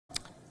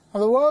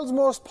The world's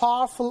most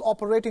powerful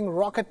operating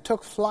rocket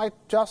took flight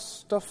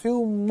just a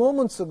few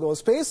moments ago.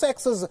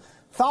 SpaceX's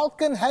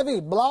Falcon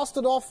Heavy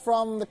blasted off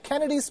from the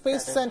Kennedy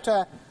Space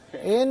Center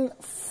in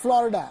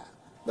Florida.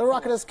 The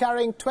rocket is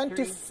carrying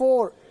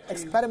 24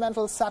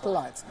 experimental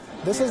satellites.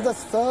 This is the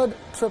third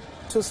trip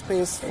to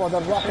space for the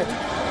rocket.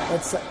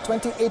 Its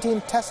 2018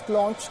 test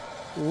launch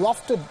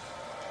lofted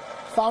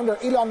founder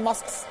Elon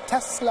Musk's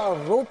Tesla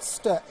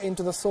Roadster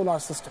into the solar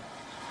system.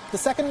 The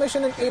second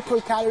mission in April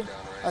carried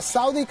a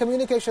Saudi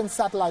communications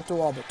satellite to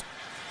orbit.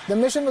 The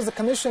mission was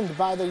commissioned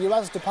by the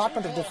U.S.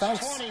 Department of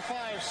Defense.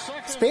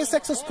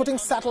 SpaceX is putting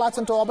satellites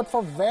into orbit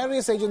for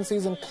various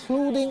agencies,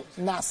 including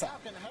NASA.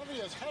 Falcon Heavy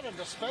is headed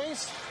to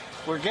space.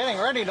 We're getting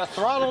ready to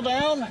throttle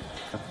down.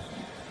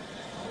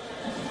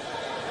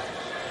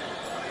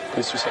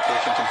 Booster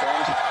separation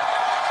confirmed.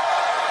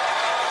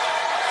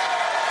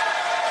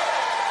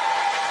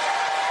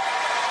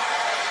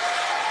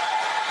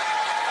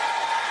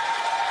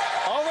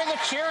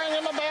 Cheering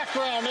in the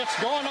background. It's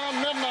going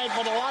on midnight,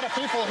 but a lot of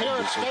people here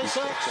at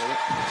SpaceX.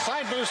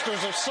 Side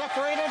boosters have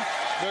separated.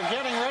 They're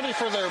getting ready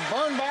for their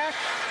burn back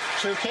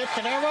to Cape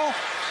Canaveral.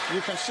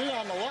 You can see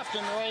on the left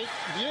and right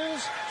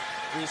views,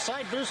 the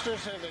side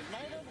boosters have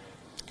ignited.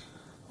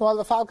 While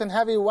the Falcon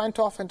Heavy went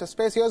off into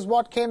space, here's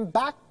what came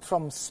back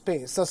from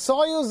space. A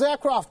Soyuz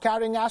aircraft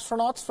carrying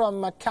astronauts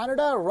from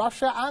Canada,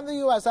 Russia and the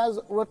US has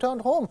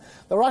returned home.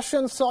 The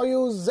Russian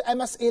Soyuz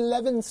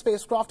MS-11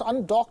 spacecraft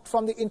undocked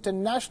from the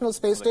International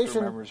Space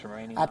Station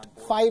at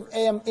 5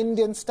 a.m.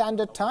 Indian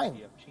Standard Time.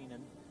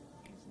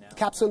 The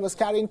capsule was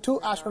carrying 2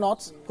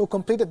 astronauts who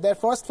completed their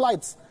first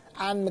flights,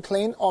 Anne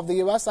McLean of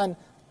the US and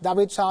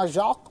David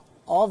Shah-Jacques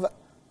of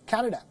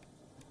Canada.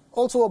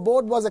 Also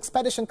aboard was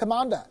Expedition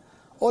Commander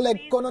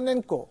Oleg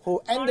Kononenko,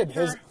 who ended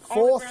his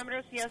 4th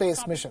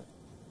space mission.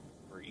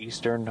 For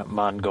Eastern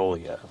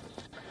Mongolia.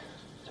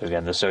 So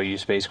again, the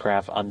Soyuz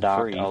spacecraft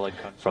undocked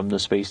from the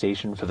space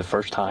station for the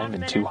first time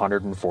in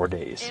 204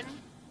 days.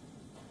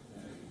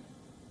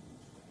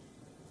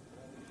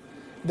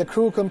 The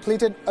crew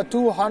completed a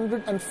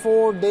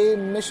 204-day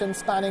mission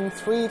spanning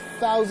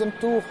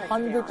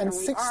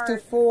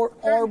 3,264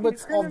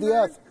 orbits of the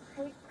Earth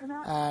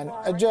and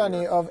a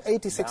journey of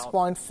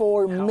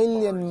 86.4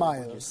 million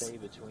miles.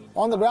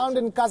 On the ground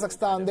in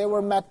Kazakhstan, they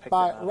were met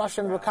by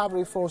Russian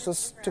recovery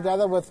forces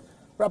together with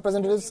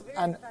representatives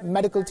and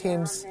medical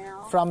teams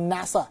from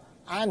NASA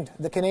and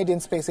the Canadian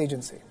Space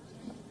Agency.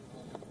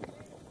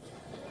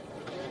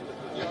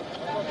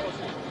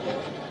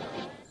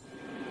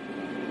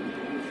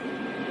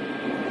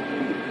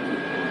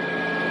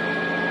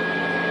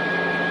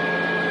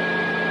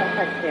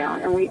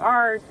 Touchdown, and we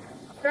are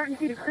starting to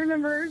see the crew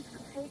members.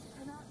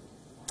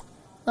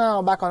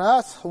 Now, back on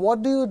Earth,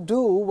 what do you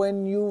do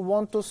when you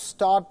want to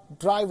start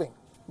driving?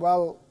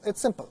 Well, it's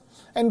simple.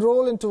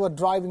 Enroll into a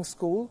driving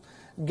school,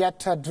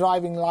 get a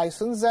driving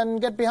license, and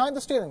get behind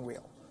the steering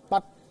wheel.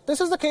 But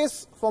this is the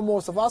case for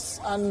most of us,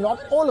 and not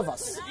all of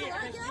us.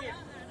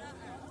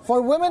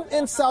 For women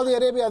in Saudi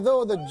Arabia,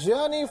 though, the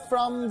journey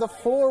from the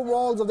 4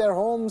 walls of their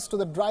homes to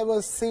the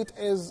driver's seat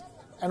is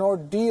an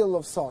ordeal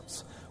of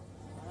sorts.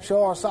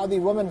 Sure, Saudi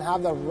women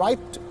have the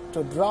right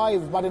to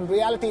drive, but in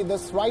reality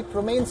this right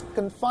remains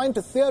confined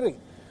to theory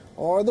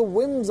or the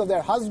whims of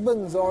their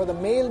husbands or the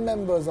male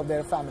members of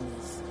their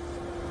families.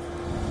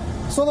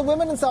 So the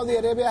women in Saudi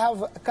Arabia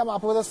have come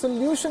up with a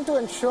solution to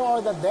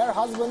ensure that their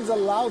husbands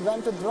allow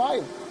them to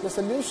drive. The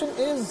solution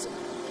is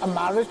a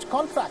marriage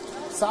contract.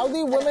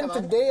 Saudi women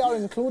today are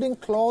including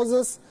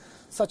clauses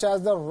such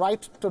as the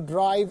right to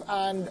drive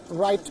and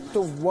right to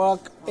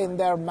work in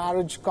their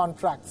marriage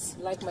contracts.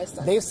 Like my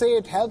son. They say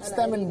it helps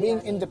them in being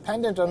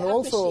independent and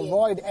also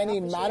avoid any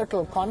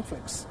marital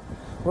conflicts.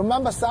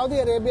 Remember, Saudi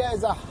Arabia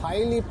is a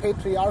highly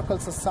patriarchal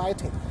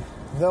society.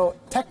 Though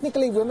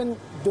technically women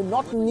do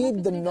not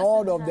need the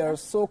nod of their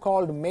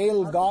so-called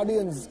male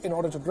guardians in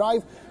order to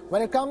drive,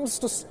 when it comes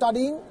to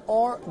studying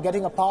or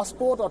getting a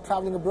passport or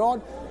traveling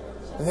abroad,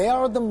 they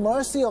are at the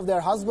mercy of their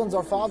husbands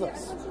or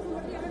fathers.